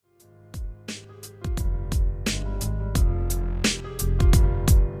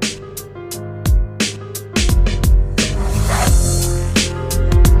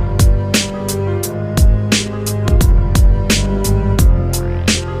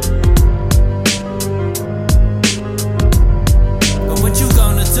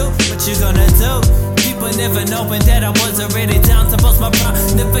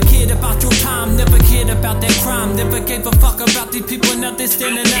Fuck these people, now they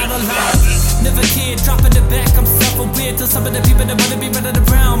standing out of line. Never cared, dropping the back, I'm self-aware. To some of the people that wanna be running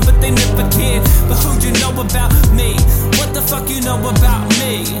around, but they never cared. But who you know about me? What the fuck you know about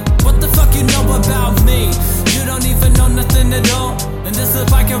me? What the fuck you know about me? You don't even know nothing at all. And this is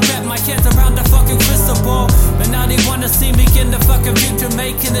like I wrap my hands around the fucking crystal ball. But now they wanna see me in the fucking future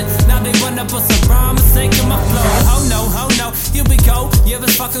making it. Now they wanna bust a rhyme and sink in my flow. Oh no, here we go. Yeah,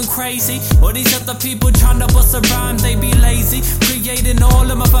 it's fucking crazy. All these other people trying to bust a rhyme, they be lazy. Creating all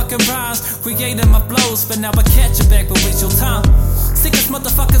of my fucking rhymes, creating my flows. But now I catch you back, but waste your time. Sickest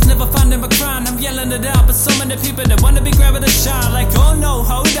motherfuckers never finding my grind. I'm yelling it out, but so many people that wanna be grabbing a shine. Like, oh no,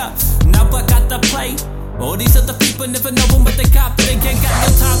 hold up, now I got the play. All these other people never know what they got, but they ain't got no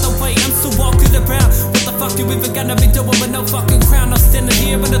time to wait. I'm still walking around. What the fuck you even gonna be doing with no fucking crown? I'm standing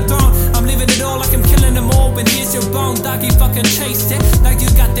here in the throne. I'm leaving it all like I'm killing them all. And here's your bone, doggy fucking chased it. Now you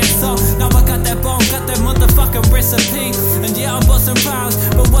got that song, now I got that bone, got that motherfucking recipe. And yeah, I'm busting rhymes,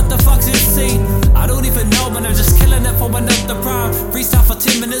 but what the fuck's you see? I don't even know, but I'm just killing it for another rhyme. Freestyle for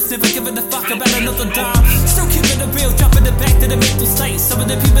 10 minutes, never giving a fuck about another dime. Still keeping it real, dropping it back to the mental state. Some of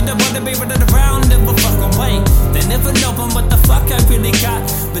the people that wanna be running around never fucking wait. They never know what the fuck I really got.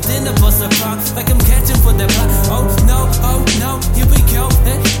 But then I bust a rhyme like I'm catching for that block. Oh no, here we go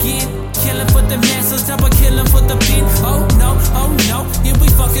again. Killing for the masses, now I'm killing for the pen. Oh no, here we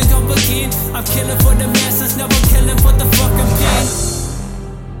fucking go again. I'm killing for the masses, now I'm killing for the fucking pen.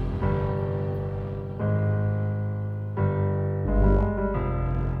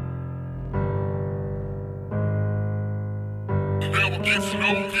 Never get to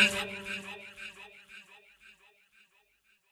know me.